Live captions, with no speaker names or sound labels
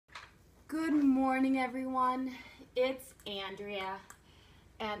Good morning, everyone. It's Andrea,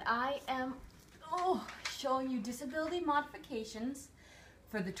 and I am showing you disability modifications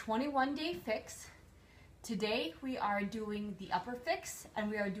for the 21-day fix. Today we are doing the upper fix,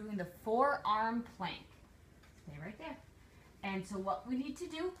 and we are doing the forearm plank. Stay right there. And so what we need to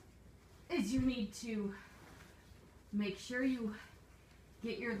do is you need to make sure you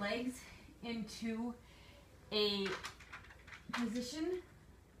get your legs into a position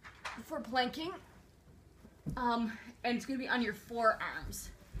for planking, and it's going to be on your forearms.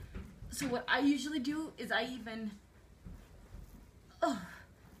 So what I usually do is I even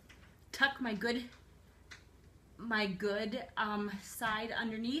tuck my good side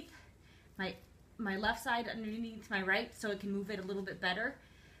underneath, my left side underneath my right, so it can move it a little bit better.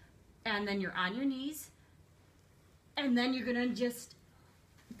 And then you're on your knees, and then you're gonna just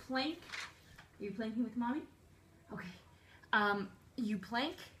plank. Are you planking with mommy? Okay. You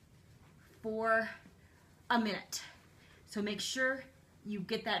plank for a minute. So make sure you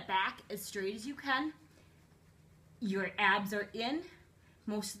get that back as straight as you can. Your abs are in.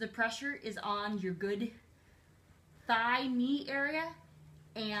 Most of the pressure is on your good thigh, knee area,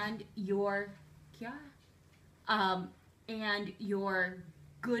 and your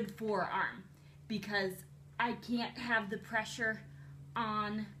good forearm, because I can't have the pressure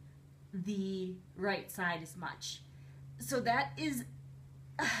on the right side as much. So that is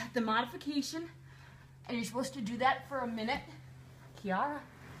the modification, and you're supposed to do that for a minute. Kiara,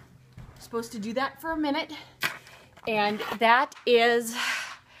 you're supposed to do that for a minute, and that is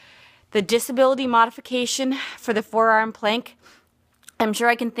the disability modification for the forearm plank. I'm sure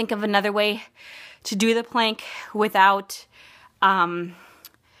I can think of another way to do the plank without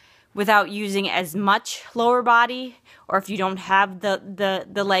using as much lower body, or if you don't have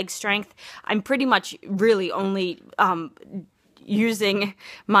the leg strength. I'm pretty much really only using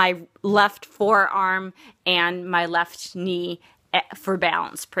my left forearm and my left knee for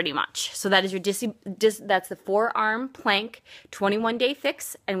balance, pretty much. So that is your that's the forearm plank 21-day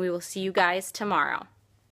fix, and we will see you guys tomorrow.